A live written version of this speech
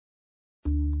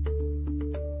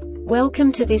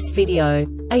Welcome to this video.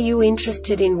 Are you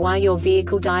interested in why your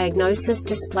vehicle diagnosis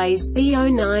displays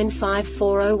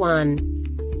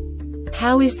B0954-01?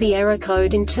 How is the error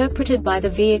code interpreted by the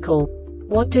vehicle?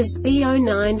 What does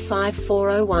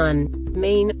B0954-01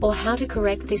 mean, or how to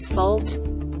correct this fault?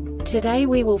 Today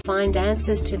we will find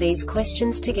answers to these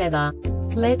questions together.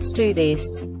 Let's do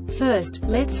this. First,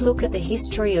 let's look at the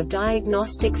history of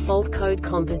diagnostic fault code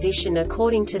composition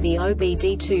according to the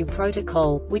OBD2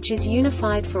 protocol, which is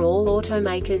unified for all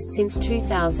automakers since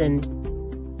 2000.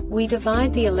 We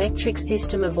divide the electric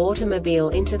system of automobile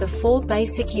into the four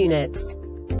basic units: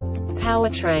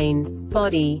 powertrain,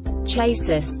 body,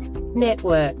 chassis,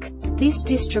 network. This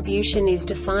distribution is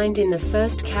defined in the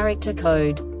first character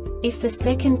code. If the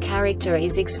second character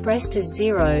is expressed as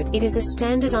 0, it is a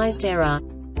standardized error.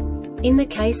 In the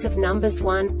case of numbers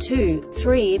 1, 2,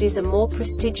 3, it is a more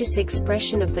prestigious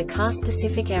expression of the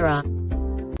car-specific error.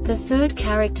 The third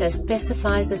character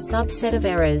specifies a subset of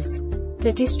errors.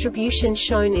 The distribution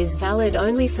shown is valid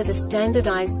only for the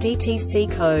standardized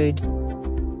DTC code.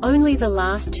 Only the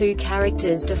last two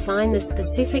characters define the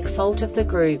specific fault of the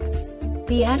group.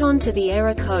 The add-on to the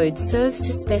error code serves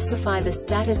to specify the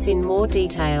status in more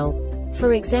detail.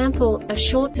 For example, a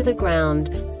short to the ground.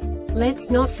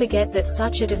 Let's not forget that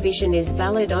such a division is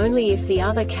valid only if the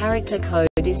other character code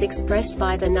is expressed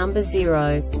by the number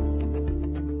 0.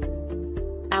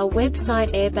 Our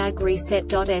website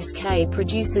airbagreset.sk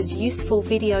produces useful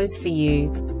videos for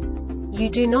you. You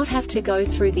do not have to go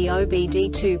through the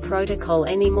OBD2 protocol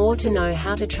anymore to know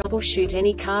how to troubleshoot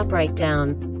any car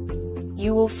breakdown.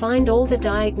 You will find all the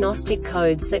diagnostic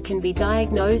codes that can be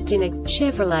diagnosed in a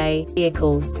Chevrolet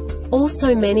vehicles.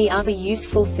 Also many other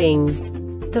useful things.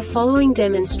 The following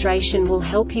demonstration will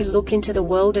help you look into the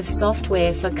world of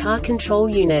software for car control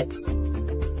units.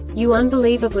 You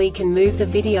unbelievably can move the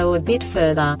video a bit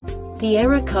further. The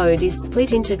error code is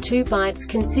split into 2 bytes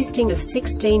consisting of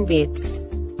 16 bits.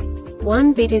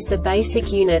 1 bit is the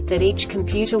basic unit that each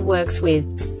computer works with.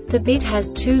 The bit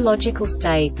has 2 logical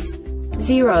states: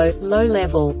 0, low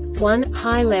level, 1,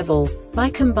 high level. By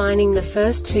combining the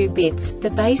first 2 bits, the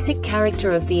basic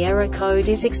character of the error code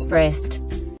is expressed.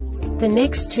 The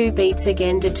next 2 beats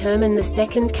again determine the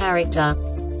second character.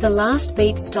 The last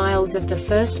beat styles of the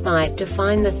first byte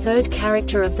define the third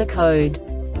character of the code.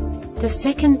 The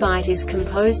second byte is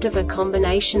composed of a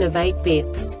combination of 8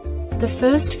 bits. The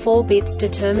first 4 bits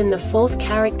determine the fourth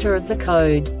character of the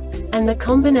code. And the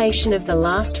combination of the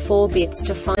last 4 bits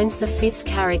defines the fifth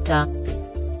character.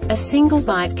 A single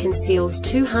byte conceals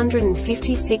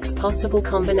 256 possible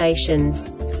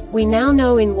combinations. We now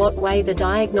know in what way the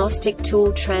diagnostic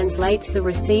tool translates the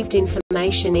received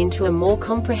information into a more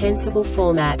comprehensible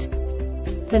format.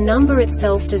 The number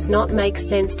itself does not make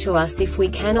sense to us if we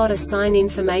cannot assign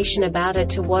information about it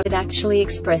to what it actually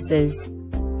expresses.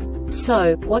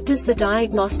 So, what does the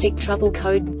Diagnostic Trouble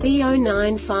Code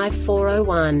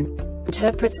B0954-01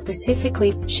 interpret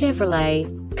specifically for Chevrolet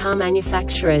car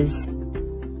manufacturers?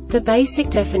 The basic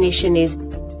definition is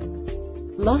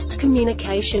lost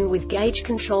communication with gauge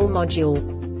control module.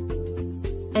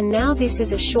 And now this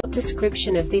is a short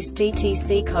description of this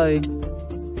DTC code.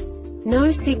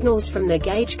 No signals from the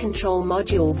gauge control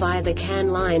module via the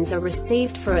CAN lines are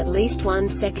received for at least 1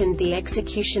 second. The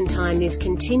execution time is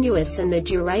continuous and the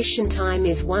duration time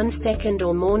is 1 second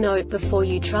or more. Note before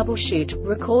you troubleshoot,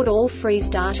 record all freeze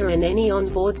data and any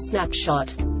onboard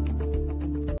snapshot.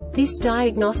 This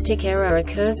diagnostic error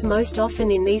occurs most often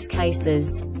in these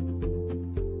cases: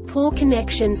 poor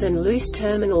connections and loose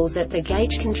terminals at the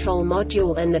gauge control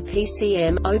module and the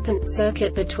PCM, open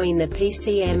circuit between the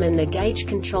PCM and the gauge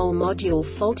control module.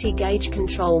 Faulty gauge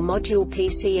control module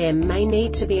PCM may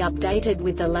need to be updated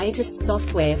with the latest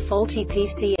software. Faulty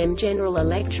PCM general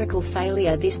electrical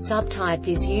failure. This subtype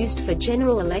is used for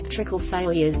general electrical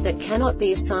failures that cannot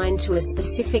be assigned to a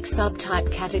specific subtype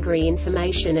category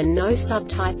information and no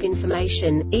subtype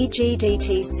information, e.g.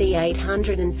 DTC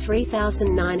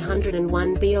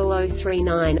 803,901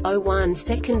 B0039-01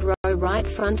 second row right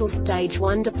frontal stage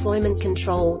 1 deployment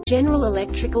control, general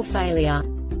electrical failure.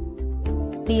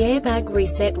 The Airbag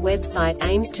Reset website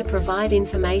aims to provide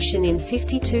information in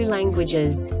 52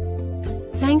 languages.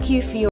 Thank you for your